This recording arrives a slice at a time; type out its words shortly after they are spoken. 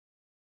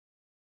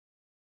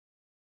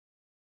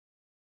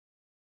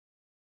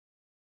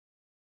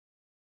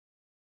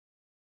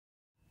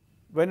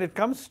When it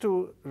comes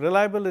to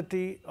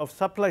reliability of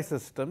supply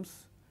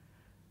systems,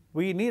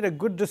 we need a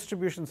good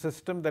distribution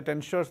system that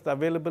ensures the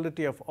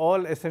availability of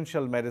all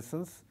essential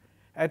medicines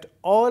at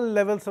all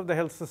levels of the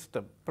health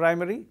system,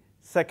 primary,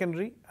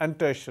 secondary, and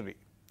tertiary.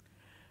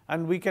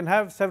 And we can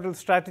have several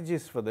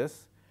strategies for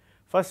this.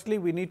 Firstly,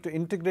 we need to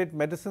integrate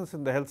medicines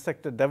in the health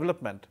sector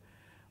development.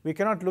 We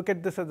cannot look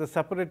at this as a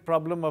separate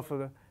problem of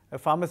a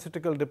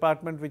pharmaceutical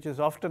department which is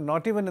often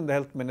not even in the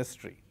health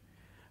ministry.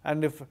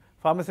 And if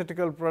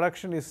pharmaceutical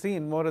production is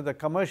seen more as a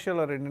commercial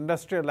or an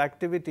industrial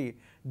activity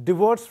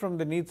divorced from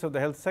the needs of the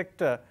health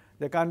sector,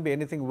 there can't be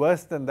anything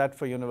worse than that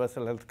for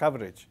universal health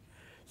coverage.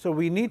 So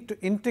we need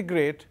to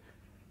integrate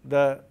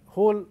the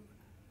whole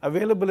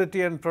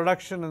availability and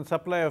production and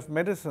supply of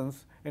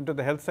medicines into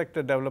the health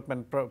sector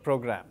development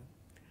program.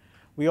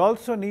 We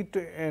also need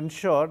to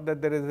ensure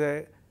that there is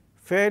a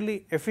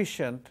fairly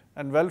efficient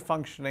and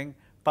well-functioning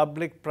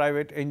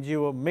public-private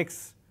NGO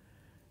mix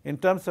in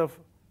terms of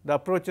the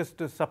approaches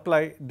to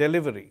supply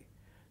delivery.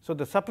 So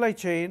the supply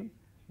chain,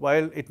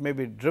 while it may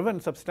be driven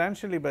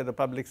substantially by the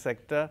public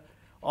sector,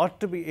 ought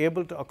to be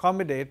able to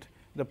accommodate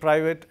the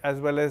private as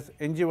well as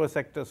NGO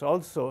sectors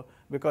also,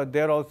 because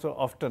they are also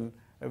often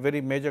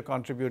very major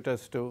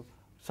contributors to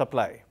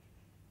supply.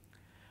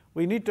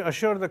 We need to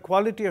assure the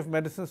quality of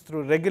medicines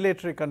through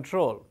regulatory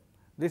control.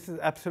 This is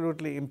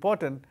absolutely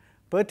important,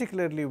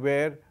 particularly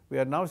where we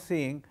are now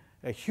seeing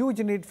a huge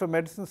need for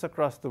medicines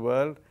across the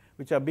world,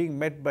 which are being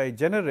met by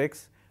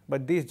generics,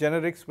 but these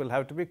generics will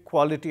have to be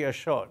quality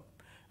assured.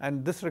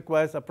 And this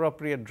requires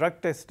appropriate drug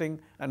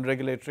testing and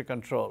regulatory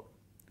control.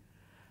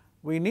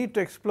 We need to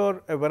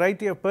explore a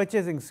variety of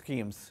purchasing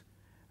schemes,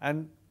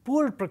 and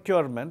pooled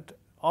procurement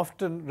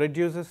often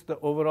reduces the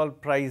overall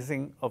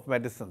pricing of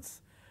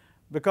medicines.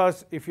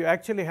 Because if you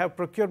actually have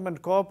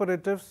procurement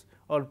cooperatives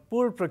or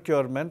pooled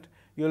procurement,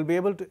 you will be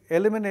able to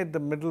eliminate the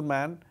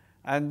middleman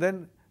and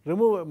then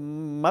remove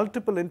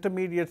multiple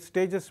intermediate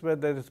stages where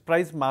there is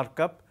price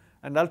markup,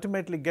 and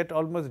ultimately get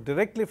almost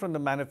directly from the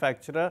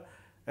manufacturer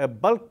a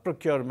bulk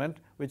procurement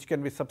which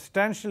can be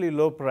substantially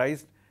low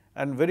priced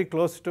and very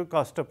close to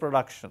cost of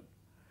production,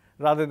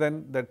 rather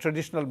than the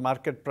traditional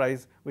market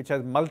price which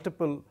has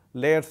multiple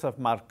layers of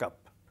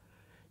markup.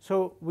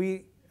 So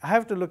we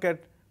have to look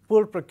at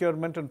pooled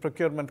procurement and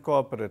procurement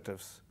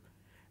cooperatives.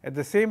 At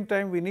the same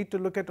time, we need to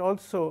look at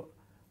also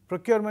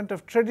procurement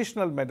of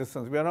traditional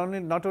medicines. We are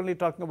not only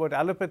talking about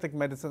allopathic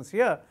medicines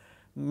here.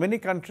 Many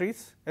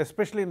countries,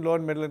 especially in low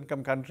and middle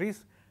income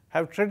countries,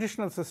 have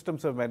traditional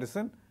systems of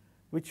medicine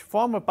which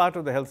form a part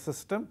of the health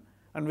system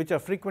and which are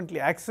frequently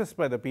accessed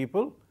by the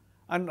people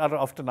and are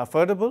often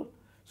affordable.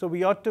 So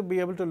we ought to be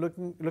able to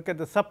look at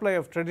the supply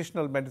of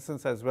traditional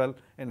medicines as well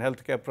in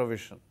healthcare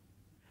provision.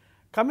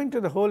 Coming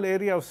to the whole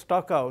area of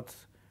stockouts,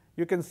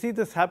 you can see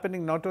this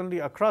happening not only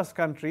across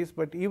countries,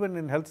 but even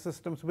in health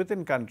systems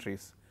within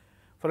countries.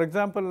 For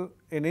example,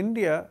 in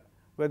India,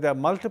 where there are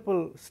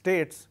multiple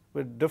states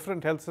with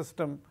different health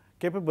system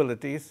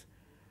capabilities,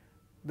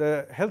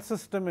 the health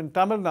system in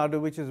Tamil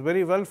Nadu, which is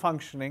very well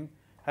functioning,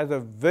 has a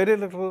very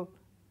little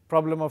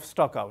problem of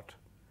stockout.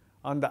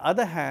 On the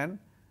other hand,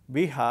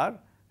 Bihar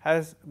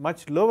has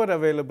much lower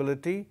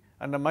availability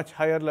and a much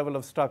higher level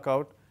of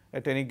stockout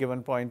at any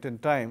given point in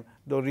time,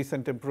 though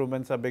recent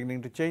improvements are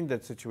beginning to change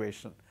that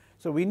situation.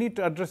 So we need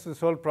to address this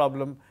whole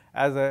problem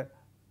as an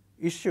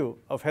issue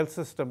of health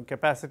system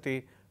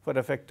capacity for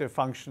effective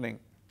functioning.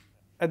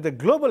 At the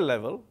global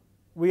level,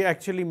 we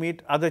actually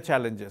meet other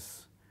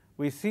challenges.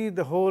 We see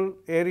the whole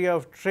area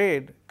of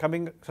trade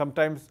coming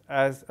sometimes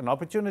as an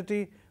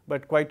opportunity,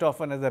 but quite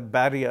often as a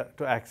barrier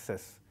to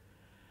access.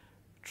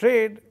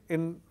 Trade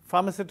in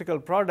pharmaceutical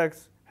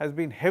products has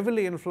been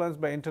heavily influenced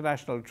by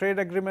international trade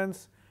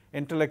agreements,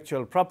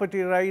 intellectual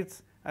property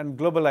rights, and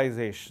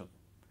globalization.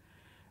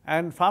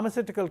 And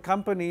pharmaceutical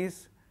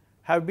companies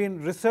have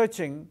been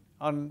researching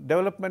on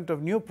development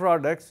of new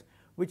products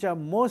which are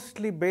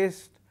mostly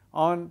based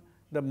on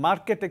the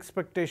market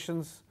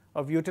expectations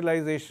of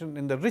utilization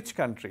in the rich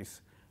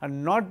countries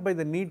and not by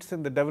the needs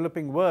in the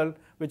developing world,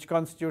 which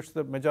constitutes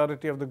the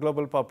majority of the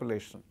global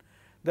population.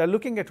 They are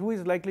looking at who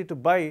is likely to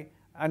buy,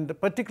 and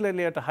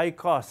particularly at a high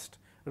cost,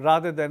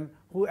 rather than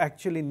who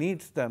actually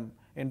needs them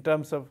in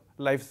terms of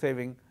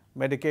life-saving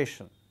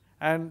medication.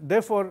 And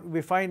therefore,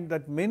 we find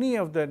that many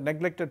of the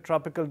neglected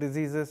tropical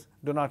diseases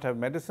do not have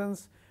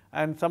medicines,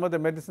 and some of the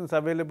medicines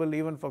available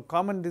even for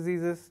common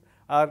diseases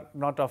are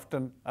not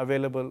often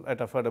available at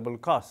affordable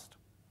cost.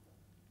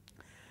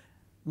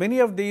 Many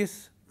of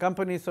these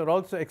companies are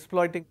also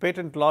exploiting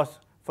patent laws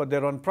for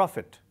their own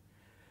profit.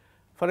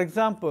 For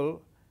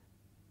example,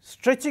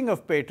 stretching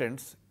of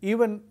patents,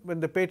 even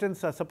when the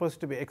patents are supposed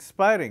to be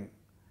expiring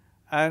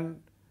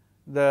and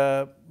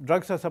the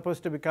drugs are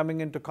supposed to be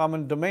coming into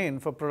common domain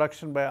for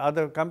production by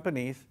other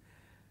companies,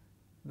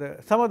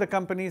 some of the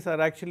companies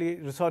are actually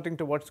resorting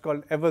to what's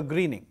called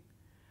evergreening,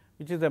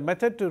 which is a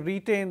method to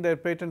retain their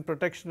patent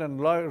protection and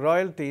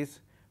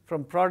royalties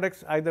from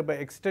products either by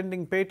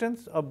extending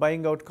patents or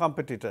buying out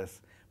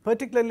competitors,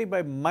 particularly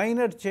by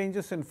minor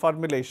changes in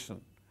formulation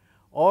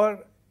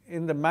or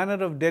in the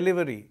manner of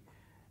delivery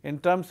in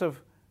terms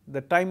of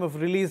the time of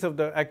release of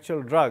the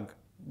actual drug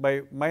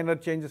by minor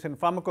changes in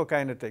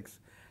pharmacokinetics.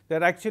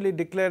 They're actually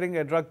declaring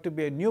a drug to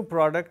be a new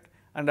product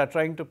and are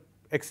trying to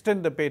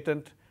extend the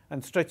patent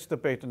and stretch the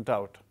patent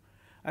out.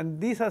 And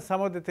these are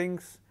some of the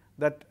things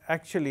that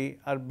actually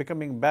are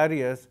becoming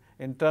barriers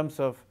in terms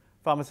of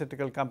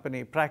pharmaceutical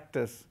company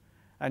practice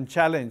and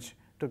challenge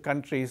to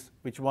countries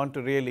which want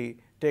to really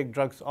take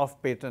drugs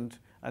off patent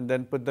and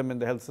then put them in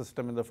the health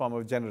system in the form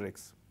of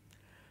generics.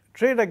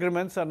 Trade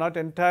agreements are not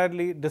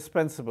entirely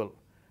dispensable.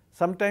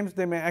 Sometimes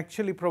they may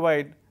actually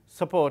provide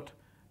support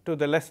to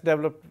the less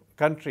developed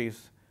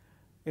countries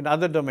in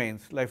other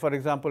domains, like for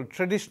example,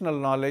 traditional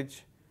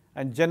knowledge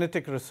and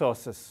genetic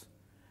resources.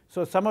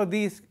 So some of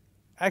these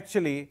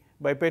actually,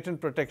 by patent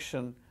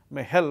protection,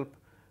 may help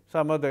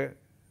some of the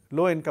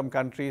low-income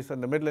countries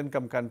and the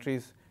middle-income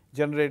countries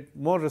generate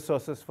more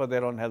resources for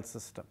their own health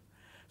system.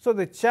 So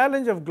the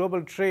challenge of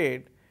global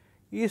trade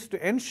is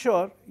to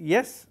ensure,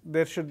 yes,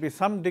 there should be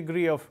some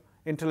degree of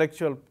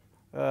intellectual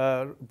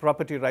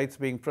property rights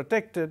being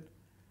protected,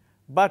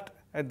 but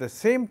at the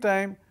same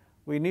time,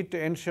 we need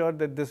to ensure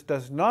that this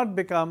does not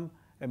become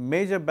a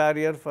major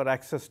barrier for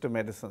access to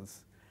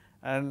medicines.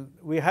 And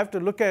we have to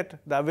look at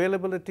the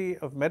availability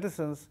of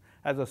medicines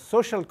as a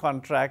social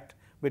contract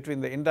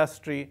between the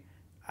industry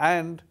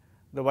and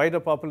the wider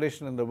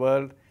population in the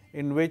world,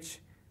 in which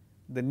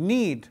the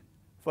need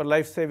for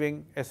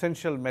life-saving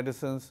essential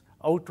medicines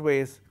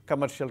outweighs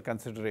commercial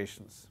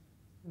considerations.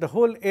 The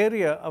whole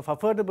area of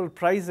affordable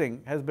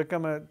pricing has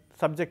become a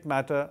subject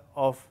matter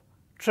of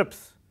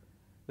TRIPS,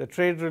 the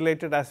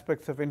trade-related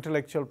aspects of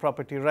intellectual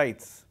property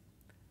rights.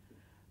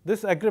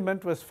 This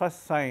agreement was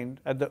first signed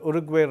at the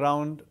Uruguay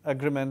Round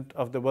Agreement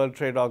of the World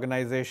Trade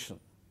Organization.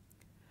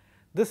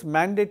 This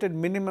mandated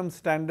minimum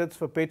standards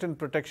for patent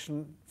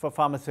protection for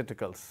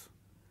pharmaceuticals.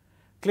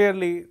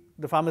 Clearly,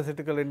 the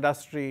pharmaceutical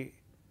industry,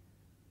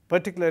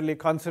 particularly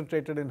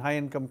concentrated in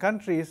high-income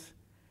countries,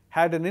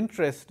 had an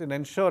interest in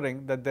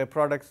ensuring that their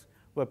products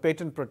were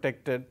patent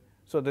protected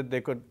so that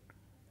they could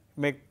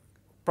make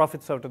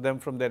profits out of them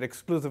from their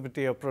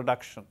exclusivity of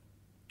production.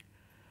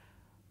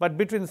 But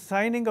between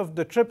signing of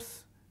the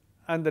TRIPS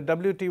and the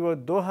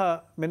WTO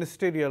Doha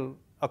Ministerial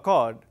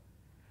Accord,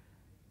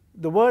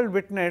 the world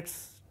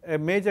witnessed a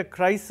major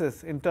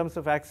crisis in terms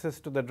of access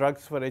to the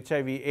drugs for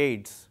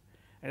HIV/AIDS,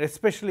 and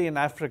especially in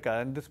Africa,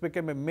 and this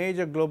became a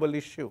major global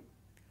issue.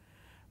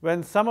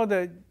 When some of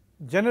the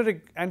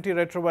generic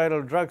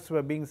antiretroviral drugs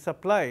were being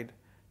supplied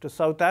to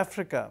South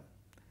Africa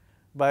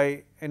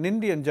by an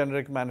Indian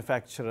generic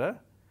manufacturer,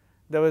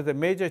 there was a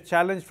major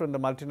challenge from the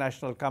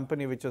multinational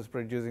company which was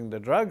producing the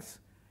drugs.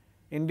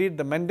 Indeed,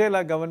 the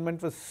Mandela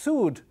government was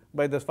sued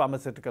by this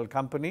pharmaceutical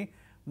company,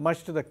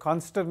 much to the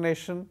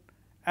consternation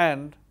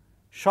and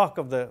shock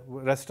of the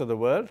rest of the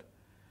world.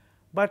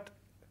 But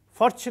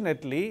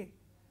fortunately,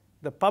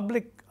 the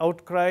public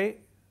outcry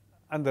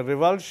and the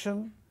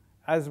revulsion,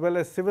 as well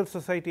as civil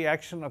society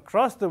action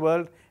across the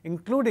world,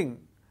 including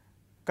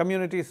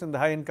communities in the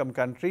high-income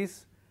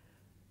countries,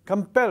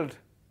 compelled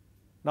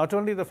not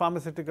only the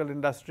pharmaceutical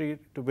industry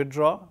to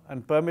withdraw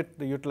and permit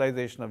the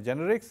utilization of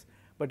generics,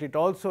 but it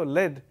also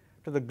led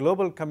to the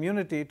global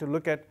community to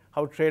look at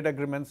how trade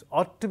agreements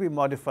ought to be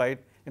modified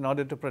in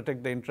order to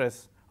protect the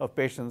interests of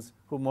patients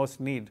who most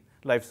need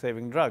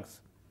life-saving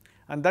drugs.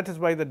 And that is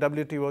why the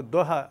WTO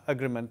Doha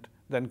Agreement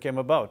then came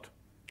about.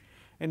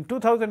 In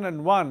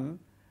 2001,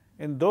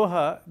 in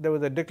Doha, there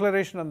was a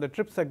declaration on the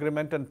TRIPS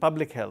Agreement and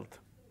public health.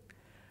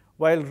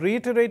 While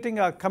reiterating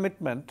our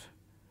commitment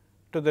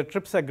to the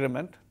TRIPS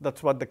Agreement,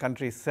 that's what the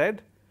countries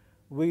said,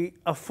 we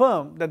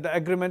affirm that the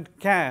agreement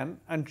can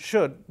and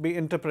should be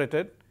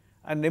interpreted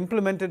and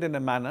implemented in a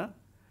manner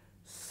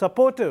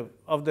supportive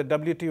of the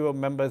WTO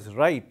members'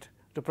 right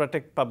to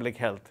protect public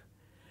health,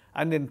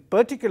 and in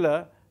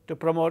particular to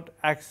promote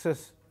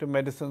access to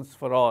medicines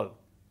for all.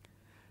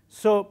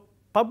 So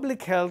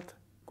public health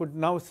could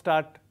now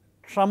start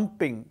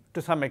trumping,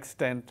 to some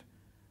extent,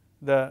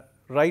 the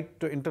right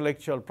to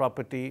intellectual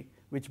property,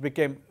 which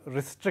became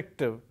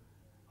restrictive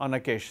on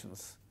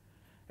occasions,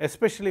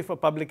 especially for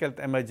public health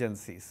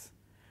emergencies.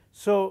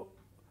 So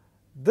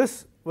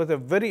this was a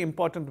very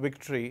important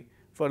victory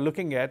for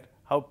looking at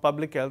how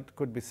public health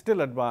could be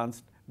still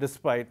advanced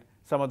despite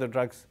some of the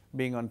drugs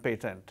being on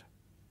patent.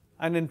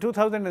 And in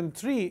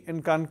 2003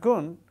 in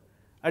Cancun,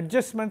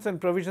 adjustments and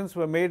provisions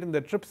were made in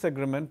the TRIPS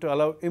agreement to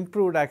allow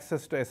improved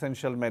access to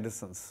essential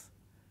medicines.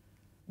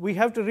 We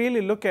have to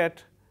really look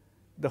at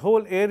the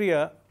whole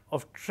area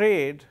of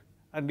trade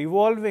and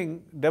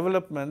evolving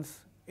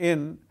developments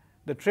in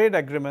the trade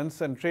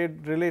agreements and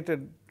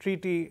trade-related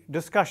treaty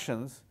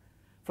discussions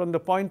from the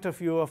point of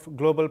view of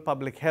global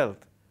public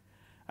health.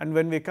 And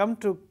when we come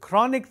to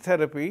chronic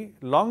therapy,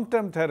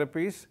 long-term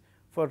therapies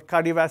for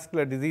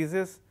cardiovascular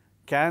diseases,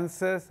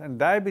 cancers, and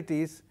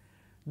diabetes,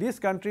 these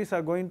countries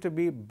are going to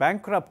be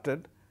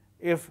bankrupted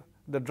if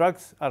the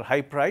drugs are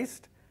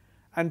high-priced,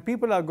 and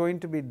people are going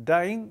to be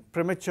dying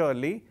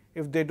prematurely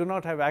if they do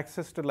not have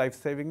access to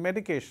life-saving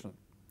medication.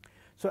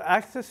 So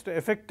access to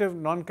effective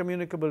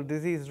non-communicable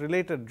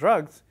disease-related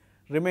drugs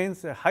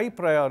remains a high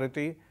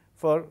priority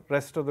for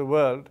rest of the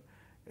world,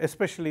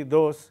 especially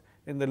those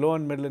in the low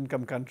and middle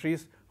income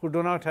countries who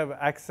do not have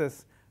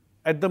access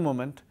at the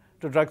moment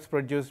to drugs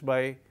produced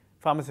by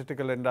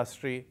pharmaceutical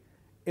industry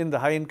in the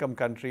high income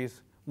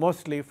countries,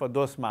 mostly for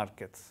those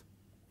markets.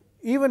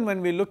 Even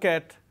when we look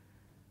at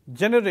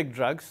generic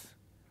drugs,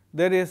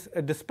 there is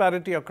a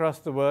disparity across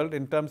the world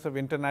in terms of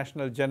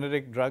international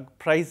generic drug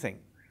pricing.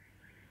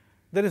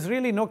 There is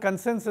really no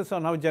consensus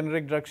on how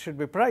generic drugs should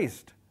be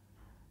priced.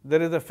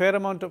 There is a fair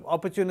amount of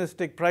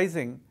opportunistic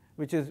pricing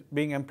which is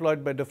being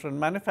employed by different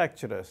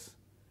manufacturers.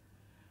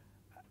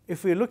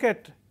 If we look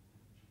at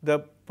the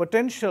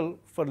potential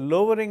for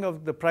lowering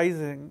of the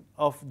pricing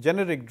of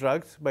generic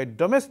drugs by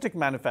domestic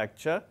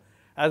manufacture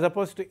as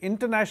opposed to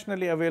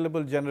internationally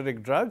available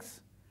generic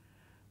drugs,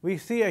 we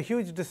see a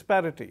huge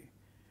disparity.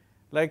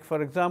 Like,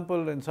 for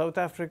example, in South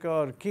Africa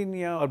or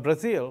Kenya or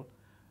Brazil,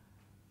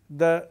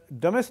 the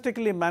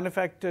domestically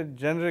manufactured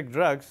generic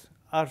drugs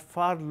are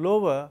far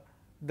lower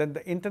than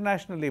the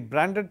internationally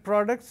branded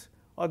products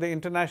or the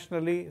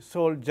internationally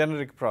sold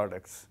generic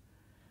products.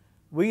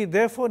 We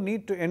therefore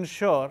need to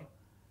ensure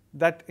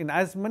that in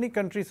as many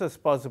countries as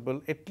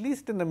possible, at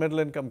least in the middle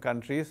income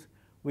countries,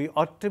 we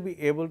ought to be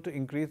able to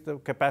increase the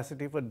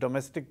capacity for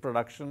domestic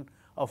production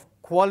of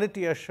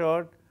quality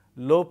assured,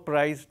 low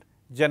priced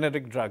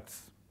generic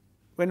drugs.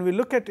 When we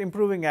look at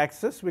improving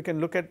access, we can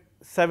look at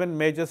 7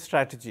 major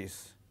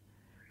strategies.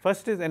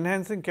 First is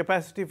enhancing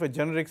capacity for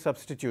generic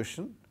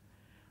substitution,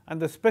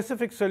 and the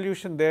specific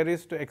solution there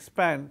is to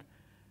expand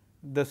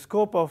the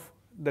scope of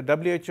the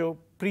WHO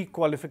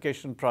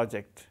pre-qualification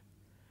project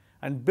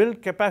and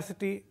build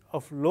capacity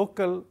of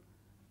local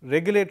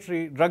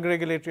drug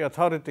regulatory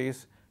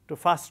authorities to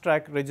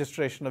fast-track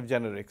registration of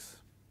generics.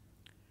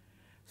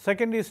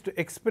 Second is to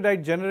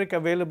expedite generic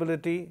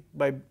availability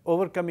by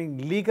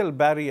overcoming legal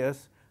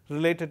barriers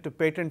related to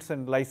patents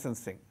and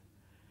licensing.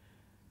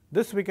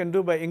 This we can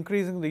do by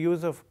increasing the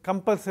use of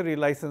compulsory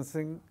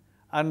licensing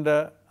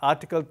under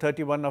Article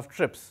 31 of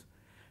TRIPS.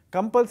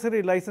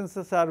 Compulsory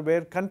licenses are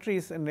where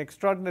countries in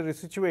extraordinary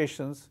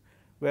situations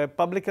where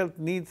public health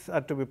needs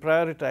are to be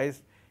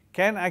prioritized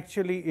can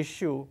actually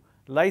issue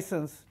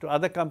license to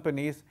other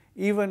companies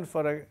even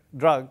for a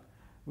drug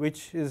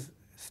which is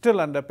still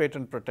under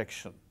patent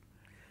protection.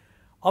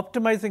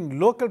 Optimizing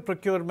local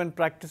procurement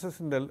practices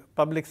in the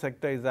public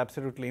sector is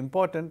absolutely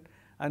important,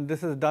 and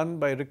this is done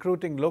by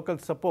recruiting local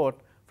support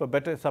for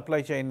better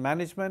supply chain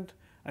management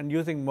and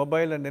using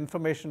mobile and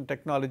information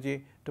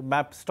technology to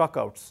map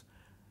stockouts.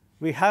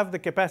 We have the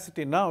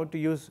capacity now to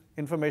use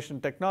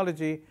information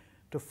technology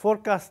to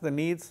forecast the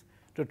needs,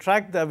 to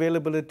track the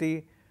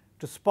availability,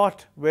 to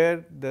spot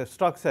where the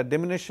stocks are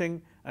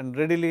diminishing and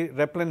readily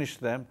replenish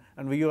them,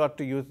 and we ought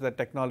to use that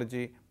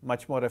technology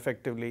much more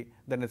effectively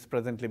than it's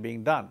presently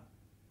being done.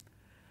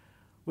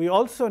 We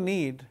also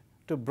need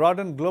to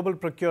broaden global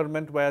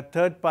procurement via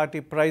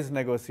third-party price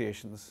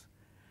negotiations.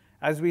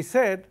 As we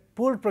said,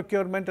 pooled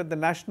procurement at the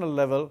national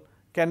level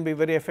can be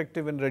very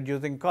effective in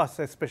reducing costs,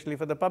 especially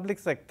for the public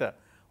sector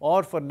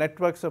or for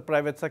networks of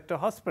private sector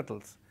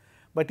hospitals.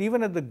 But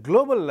even at the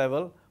global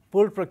level,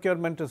 pooled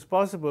procurement is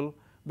possible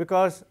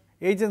because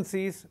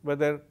agencies,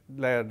 whether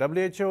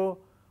WHO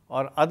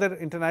or other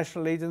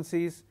international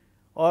agencies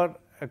or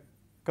a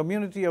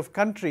community of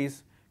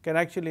countries, can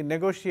actually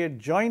negotiate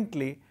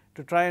jointly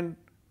to try and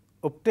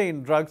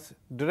obtain drugs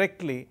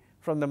directly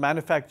from the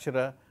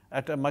manufacturer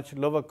at a much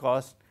lower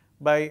cost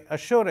by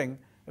assuring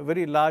a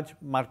very large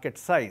market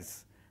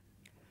size.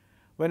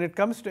 When it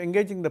comes to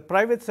engaging the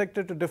private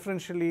sector to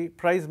differentially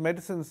price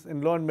medicines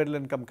in low and middle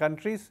income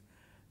countries,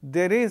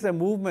 there is a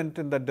movement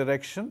in that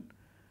direction.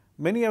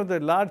 Many of the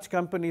large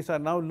companies are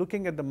now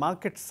looking at the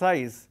market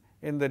size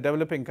in the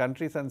developing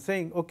countries and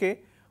saying, okay,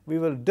 we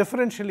will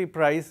differentially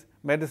price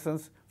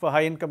medicines for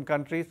high income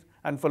countries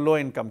and for low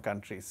income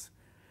countries.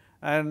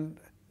 And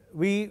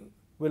we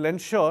will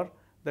ensure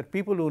that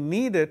people who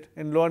need it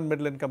in low and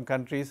middle income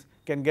countries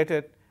can get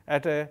it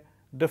at a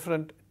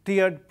different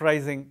tiered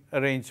pricing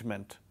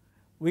arrangement.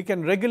 We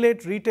can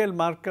regulate retail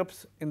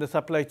markups in the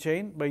supply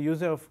chain by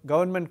use of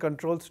government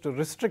controls to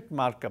restrict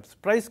markups.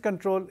 Price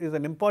control is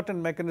an important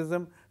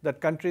mechanism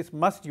that countries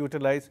must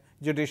utilize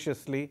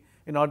judiciously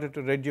in order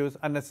to reduce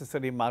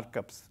unnecessary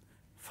markups.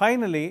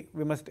 Finally,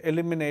 we must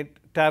eliminate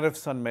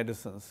tariffs on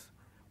medicines.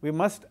 We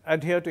must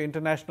adhere to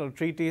international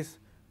treaties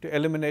to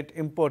eliminate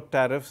import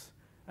tariffs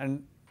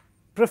and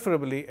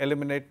preferably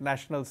eliminate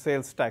national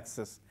sales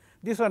taxes.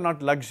 These are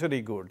not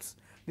luxury goods.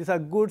 These are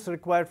goods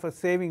required for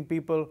saving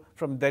people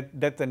from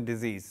death and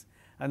disease.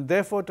 And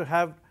therefore, to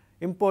have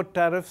import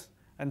tariffs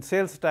and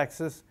sales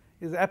taxes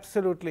is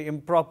absolutely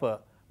improper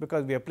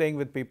because we are playing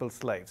with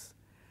people's lives.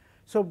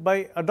 So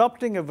by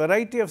adopting a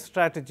variety of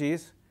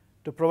strategies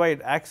to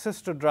provide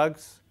access to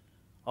drugs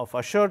of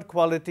assured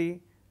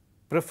quality,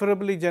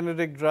 preferably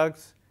generic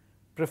drugs,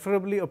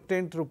 preferably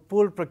obtained through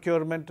pooled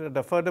procurement at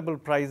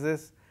affordable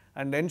prices,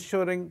 and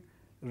ensuring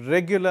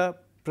regular,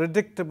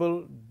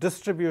 predictable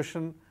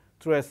distribution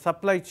through a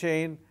supply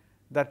chain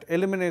that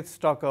eliminates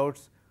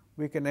stockouts,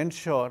 we can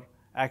ensure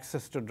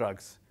access to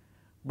drugs.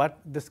 But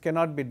this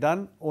cannot be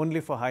done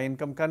only for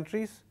high-income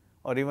countries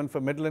or even for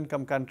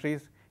middle-income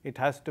countries. it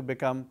has to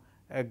become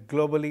a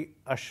globally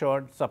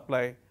assured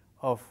supply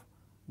of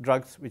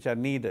drugs which are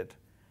needed.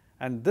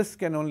 And this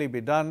can only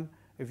be done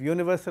if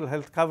universal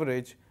health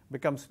coverage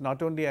becomes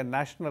not only a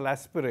national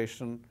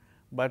aspiration,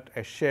 but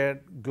a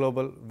shared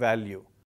global value.